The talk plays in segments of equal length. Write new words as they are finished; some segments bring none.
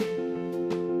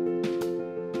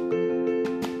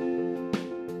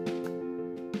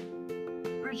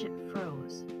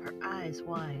eyes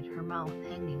wide, her mouth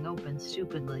hanging open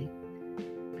stupidly.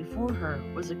 Before her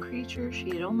was a creature she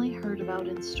had only heard about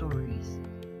in stories.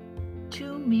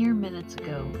 2 mere minutes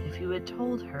ago, if you had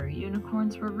told her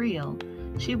unicorns were real,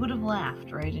 she would have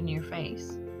laughed right in your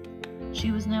face.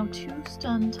 She was now too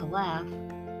stunned to laugh,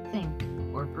 think,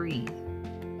 or breathe.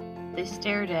 They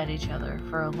stared at each other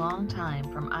for a long time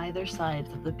from either side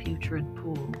of the putrid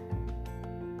pool.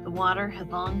 The water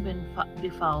had long been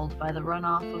befouled by the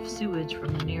runoff of sewage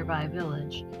from the nearby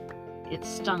village. It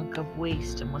stunk of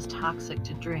waste and was toxic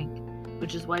to drink,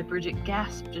 which is why Bridget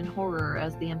gasped in horror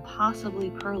as the impossibly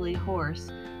pearly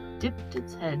horse dipped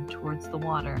its head towards the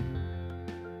water.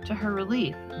 To her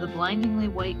relief, the blindingly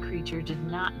white creature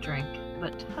did not drink,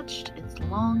 but touched its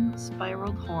long,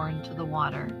 spiraled horn to the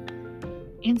water.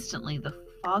 Instantly, the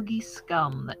foggy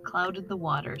scum that clouded the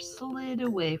water slid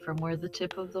away from where the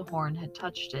tip of the horn had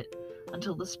touched it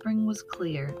until the spring was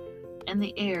clear, and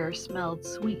the air smelled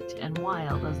sweet and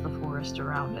wild as the forest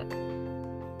around it.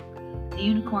 The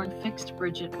unicorn fixed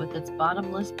Bridget with its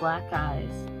bottomless black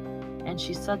eyes, and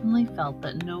she suddenly felt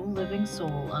that no living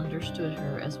soul understood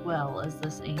her as well as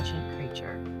this ancient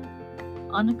creature.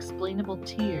 Unexplainable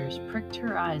tears pricked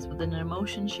her eyes with an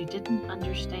emotion she didn't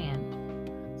understand.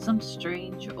 Some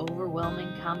strange,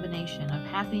 overwhelming combination of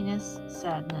happiness,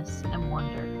 sadness, and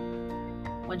wonder.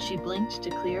 When she blinked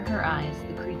to clear her eyes,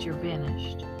 the creature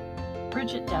vanished.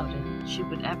 Bridget doubted she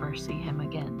would ever see him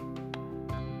again.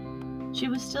 She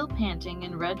was still panting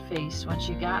and red-faced when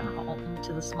she got home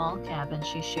to the small cabin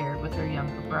she shared with her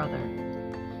younger brother.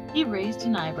 He raised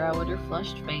an eyebrow at her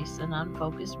flushed face and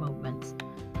unfocused movements.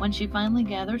 When she finally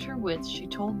gathered her wits, she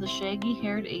told the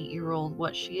shaggy-haired 8-year-old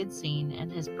what she had seen,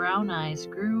 and his brown eyes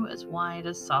grew as wide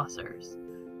as saucers.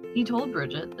 He told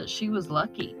Bridget that she was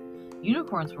lucky.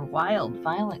 Unicorns were wild,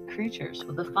 violent creatures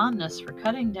with a fondness for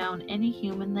cutting down any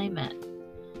human they met.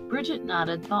 Bridget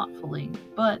nodded thoughtfully,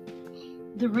 but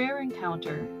the rare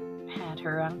encounter had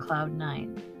her on cloud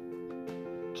 9.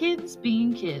 Kids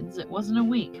being kids, it wasn't a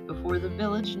week before the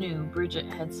village knew Bridget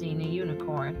had seen a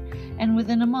unicorn, and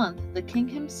within a month the king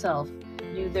himself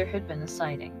knew there had been a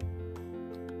sighting.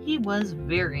 He was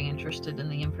very interested in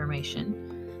the information.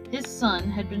 His son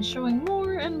had been showing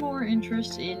more and more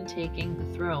interest in taking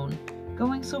the throne,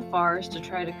 going so far as to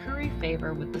try to curry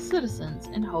favor with the citizens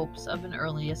in hopes of an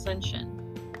early ascension.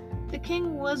 The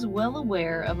king was well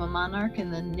aware of a monarch in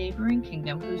the neighboring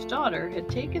kingdom whose daughter had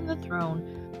taken the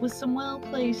throne with some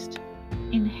well-placed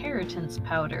inheritance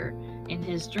powder in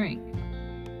his drink.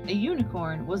 A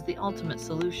unicorn was the ultimate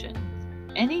solution.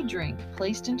 Any drink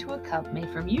placed into a cup made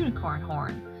from unicorn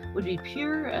horn would be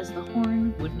pure as the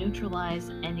horn would neutralize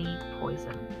any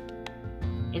poison.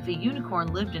 If a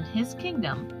unicorn lived in his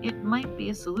kingdom, it might be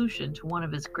a solution to one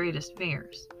of his greatest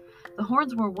fears. The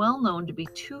horns were well known to be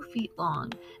 2 feet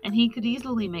long, and he could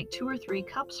easily make 2 or 3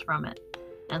 cups from it.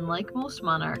 And like most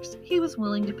monarchs, he was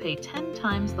willing to pay 10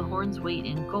 times the horn's weight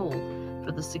in gold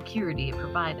for the security it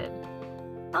provided,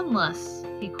 unless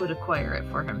he could acquire it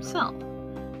for himself,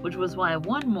 which was why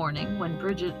one morning when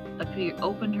Bridget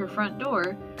opened her front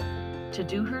door to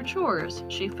do her chores,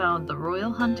 she found the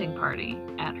royal hunting party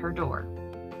at her door.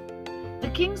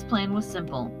 The king's plan was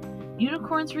simple.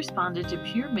 Unicorns responded to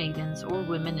pure maidens or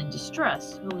women in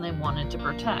distress whom they wanted to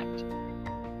protect.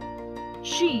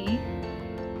 Since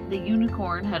the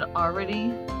unicorn had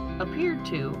already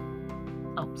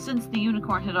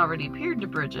appeared to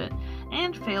Bridget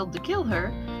and failed to kill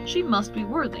her, she must be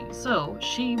worthy, so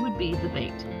she would be the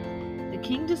bait. The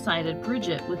king decided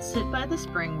Bridget would sit by the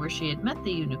spring where she had met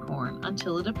the unicorn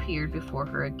until it appeared before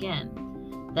her again.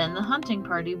 Then the hunting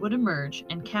party would emerge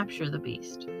and capture the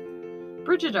beast.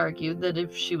 Bridget argued that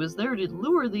if she was there to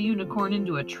lure the unicorn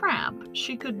into a trap,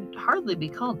 she could hardly be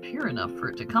called pure enough for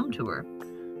it to come to her.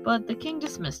 But the king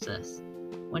dismissed this.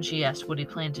 When she asked what he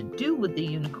planned to do with the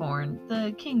unicorn,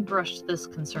 the king brushed this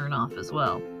concern off as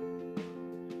well.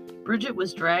 Bridget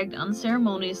was dragged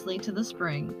unceremoniously to the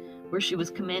spring, where she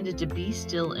was commanded to be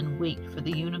still and wait for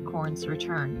the unicorn's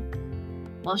return.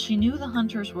 While she knew the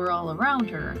hunters were all around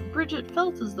her, Bridget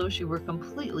felt as though she were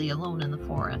completely alone in the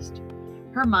forest.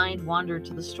 Her mind wandered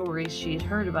to the stories she had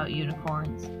heard about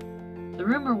unicorns. The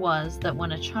rumor was that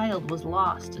when a child was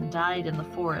lost and died in the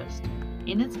forest,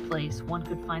 in its place one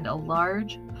could find a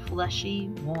large, fleshy,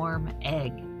 warm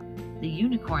egg. The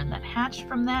unicorn that hatched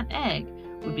from that egg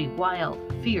would be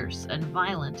wild, fierce, and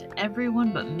violent to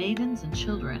everyone but maidens and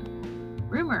children.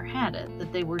 Rumor had it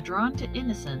that they were drawn to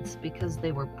innocence because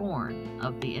they were born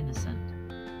of the innocent.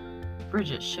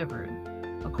 Bridget shivered.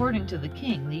 According to the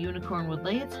king, the unicorn would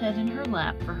lay its head in her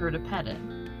lap for her to pet it.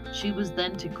 She was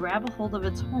then to grab a hold of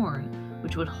its horn,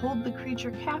 which would hold the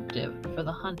creature captive for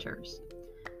the hunters.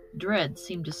 Dread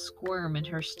seemed to squirm in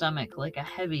her stomach like a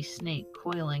heavy snake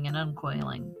coiling and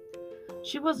uncoiling.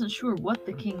 She wasn't sure what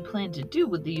the king planned to do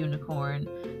with the unicorn,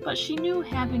 but she knew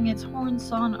having its horn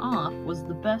sawn off was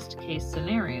the best case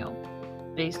scenario.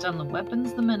 Based on the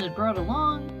weapons the men had brought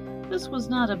along, this was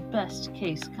not a best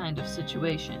case kind of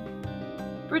situation.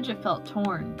 Bridget felt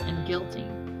torn and guilty,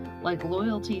 like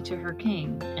loyalty to her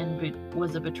king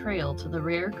was a betrayal to the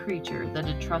rare creature that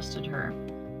had trusted her,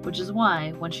 which is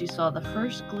why, when she saw the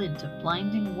first glint of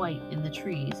blinding white in the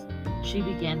trees, she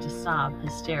began to sob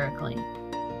hysterically.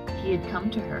 He had come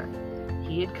to her.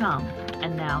 He had come,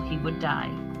 and now he would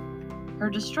die. Her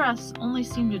distress only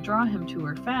seemed to draw him to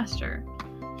her faster.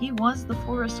 He was the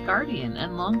forest guardian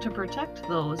and longed to protect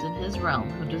those in his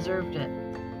realm who deserved it.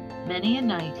 Many a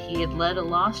night he had led a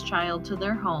lost child to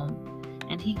their home,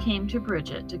 and he came to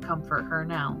Bridget to comfort her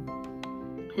now.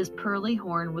 His pearly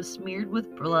horn was smeared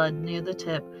with blood near the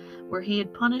tip, where he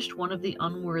had punished one of the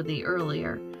unworthy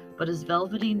earlier, but his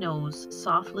velvety nose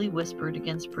softly whispered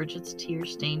against Bridget's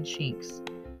tear-stained cheeks.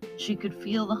 She could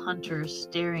feel the hunters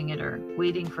staring at her,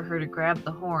 waiting for her to grab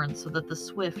the horn so that the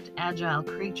swift, agile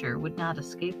creature would not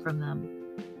escape from them.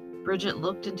 Bridget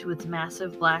looked into its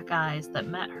massive black eyes that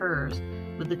met hers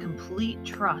with the complete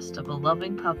trust of a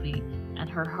loving puppy, and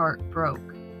her heart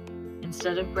broke.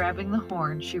 Instead of grabbing the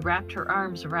horn, she wrapped her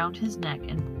arms around his neck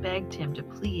and begged him to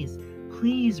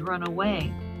please run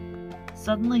away.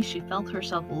 Suddenly she felt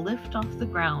herself lift off the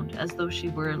ground as though she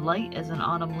were light as an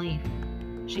autumn leaf.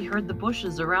 She heard the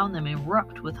bushes around them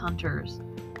erupt with hunters.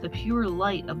 The pure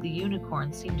light of the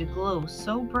unicorn seemed to glow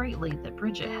so brightly that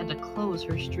Bridget had to close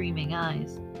her streaming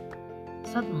eyes.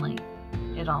 Suddenly,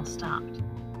 it all stopped.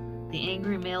 The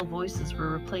angry male voices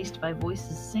were replaced by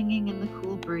voices singing in the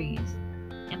cool breeze.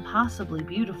 Impossibly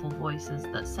beautiful voices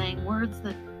that sang words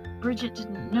that Bridget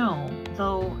didn't know,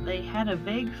 though they had a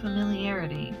vague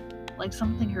familiarity, like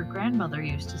something her grandmother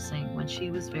used to sing when she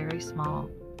was very small.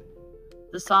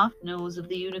 The soft nose of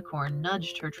the unicorn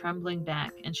nudged her trembling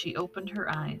back, and she opened her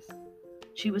eyes.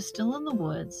 She was still in the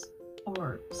woods,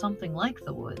 or something like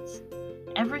the woods.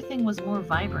 Everything was more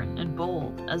vibrant and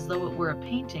bold, as though it were a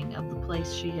painting of the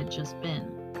place she had just been.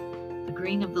 The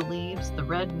green of the leaves, the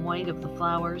red and white of the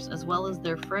flowers, as well as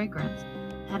their fragrance,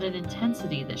 had an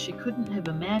intensity that she couldn't have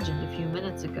imagined a few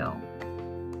minutes ago.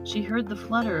 She heard the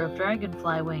flutter of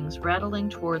dragonfly wings rattling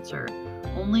towards her,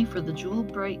 only for the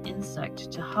jewel-bright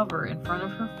insect to hover in front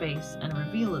of her face and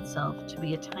reveal itself to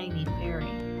be a tiny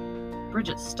fairy.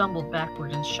 Bridget stumbled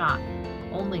backward in shock,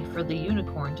 only for the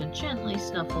unicorn to gently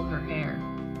snuffle her hair.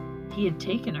 He had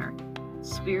taken her,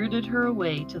 spirited her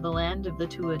away to the land of the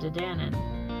Tuatha Dé Danann,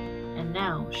 and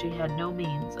now she had no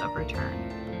means of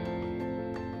return.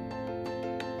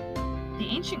 The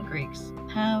ancient Greeks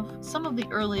have some of the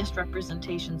earliest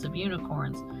representations of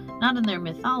unicorns, not in their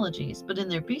mythologies, but in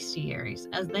their bestiaries,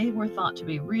 as they were thought to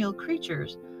be real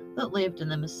creatures that lived in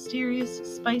the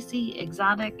mysterious, spicy,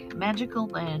 exotic, magical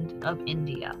land of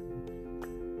India.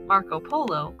 Marco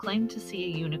Polo claimed to see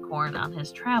a unicorn on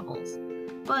his travels,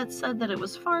 but said that it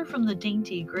was far from the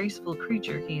dainty, graceful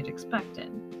creature he had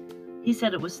expected. He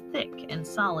said it was thick and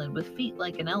solid, with feet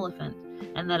like an elephant,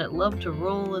 and that it loved to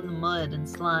roll in the mud and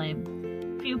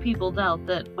slime. Few people doubt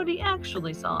that what he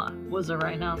actually saw was a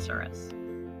rhinoceros.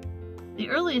 The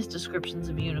earliest descriptions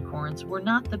of unicorns were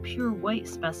not the pure white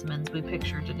specimens we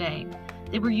picture today.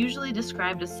 They were usually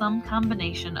described as some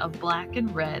combination of black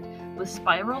and red, with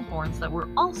spiral horns that were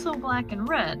also black and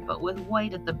red, but with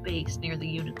white at the base near the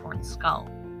unicorn's skull.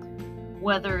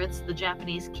 Whether it's the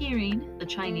Japanese kirin, the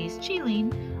Chinese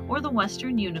qilin, or the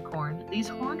Western unicorn, these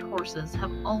horned horses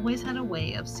have always had a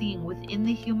way of seeing within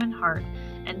the human heart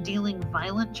and dealing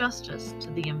violent justice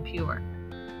to the impure.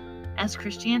 As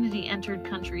Christianity entered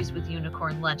countries with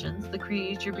unicorn legends, the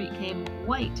creature became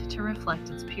white to reflect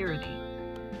its purity.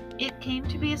 It came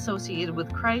to be associated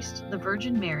with Christ, the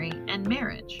Virgin Mary, and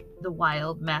marriage. The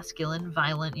wild, masculine,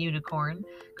 violent unicorn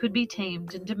could be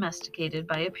tamed and domesticated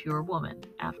by a pure woman,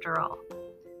 after all.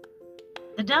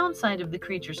 The downside of the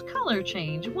creature's color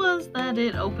change was that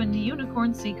it opened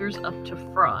unicorn seekers up to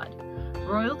fraud.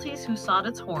 Royalties who sought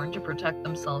its horn to protect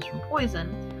themselves from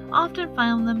poison often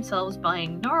found themselves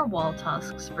buying narwhal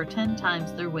tusks for 10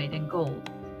 times their weight in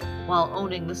gold. While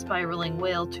owning the spiraling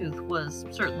whale tooth was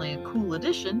certainly a cool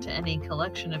addition to any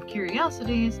collection of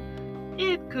curiosities,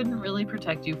 it couldn't really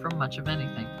protect you from much of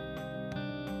anything.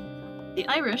 The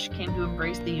Irish came to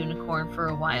embrace the unicorn for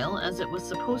a while, as it was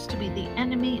supposed to be the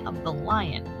enemy of the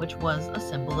lion, which was a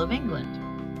symbol of England.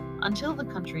 Until the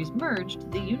countries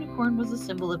merged, the unicorn was a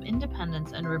symbol of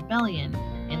independence and rebellion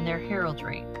in their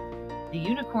heraldry. The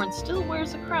unicorn still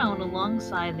wears a crown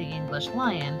alongside the English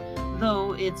lion,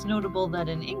 though it's notable that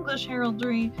in English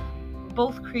heraldry,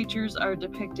 both creatures are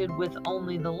depicted with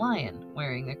only the lion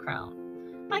wearing the crown.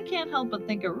 I can't help but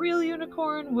think a real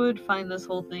unicorn would find this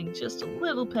whole thing just a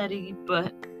little petty,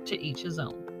 but to each his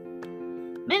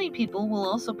own. Many people will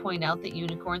also point out that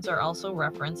unicorns are also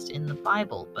referenced in the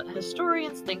Bible, but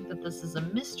historians think that this is a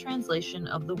mistranslation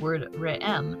of the word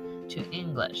re'em to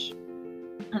English,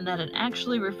 and that it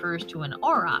actually refers to an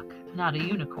auroch, not a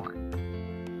unicorn.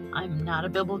 I'm not a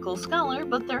biblical scholar,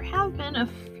 but there have been a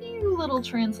few little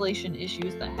translation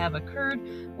issues that have occurred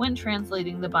when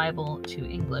translating the Bible to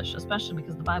English, especially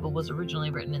because the Bible was originally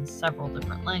written in several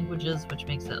different languages, which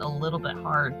makes it a little bit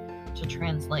hard to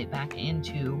translate back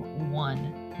into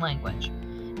one language.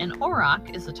 An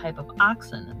auroch is a type of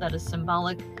oxen that is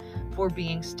symbolic for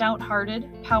being stout-hearted,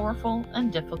 powerful,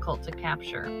 and difficult to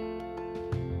capture.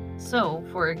 So,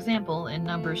 for example, in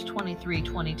Numbers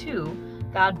 23:22,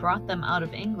 God brought them out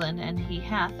of England, and he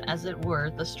hath, as it were,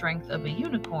 the strength of a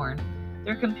unicorn.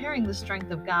 They're comparing the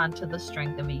strength of God to the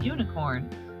strength of a unicorn,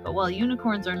 but while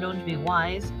unicorns are known to be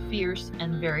wise, fierce,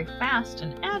 and very fast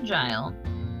and agile,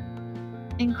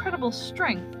 incredible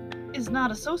strength is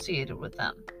not associated with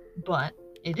them, but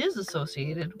it is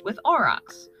associated with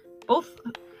aurochs. Both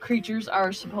creatures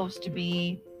are supposed to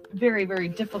be very, very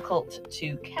difficult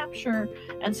to capture,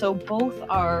 and so both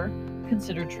are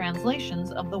considered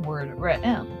translations of the word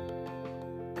re'em.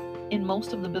 In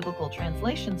most of the biblical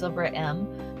translations of re'em,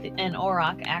 an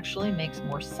auroch actually makes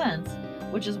more sense,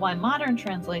 which is why modern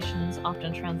translations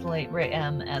often translate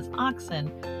re'em as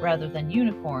oxen rather than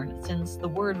unicorn, since the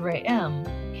word re'em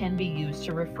can be used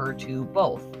to refer to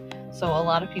both. So a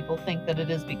lot of people think that it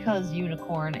is because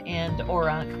unicorn and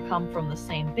auroch come from the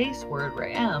same base word,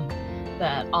 re'em,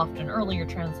 that often earlier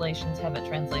translations have it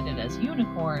translated as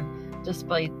unicorn,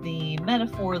 despite the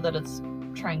metaphor that it's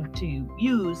trying to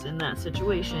use in that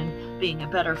situation being a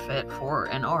better fit for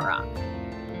an auroch.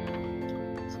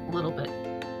 It's a little bit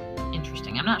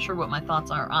interesting. I'm not sure what my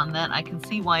thoughts are on that. I can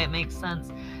see why it makes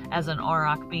sense as an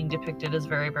auroch being depicted as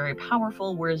very, very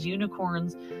powerful, whereas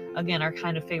unicorns, again, are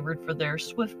kind of favored for their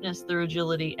swiftness, their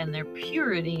agility, and their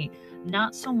purity,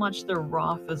 not so much their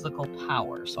raw physical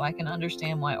power. So I can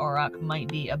understand why auroch might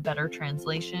be a better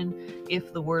translation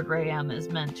if the word re'em is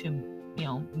meant to,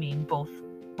 mean both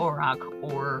auroch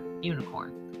or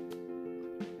unicorn.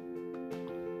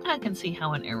 I can see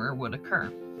how an error would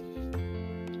occur.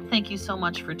 Thank you so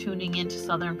much for tuning in to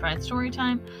Southern Fried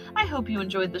Storytime. I hope you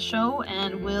enjoyed the show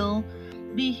and will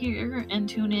be here and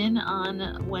tune in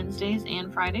on Wednesdays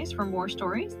and Fridays for more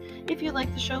stories. If you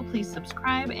like the show, please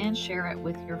subscribe and share it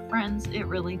with your friends. It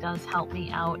really does help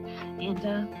me out. And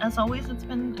as always, it's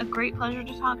been a great pleasure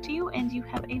to talk to you, and you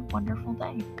have a wonderful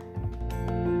day.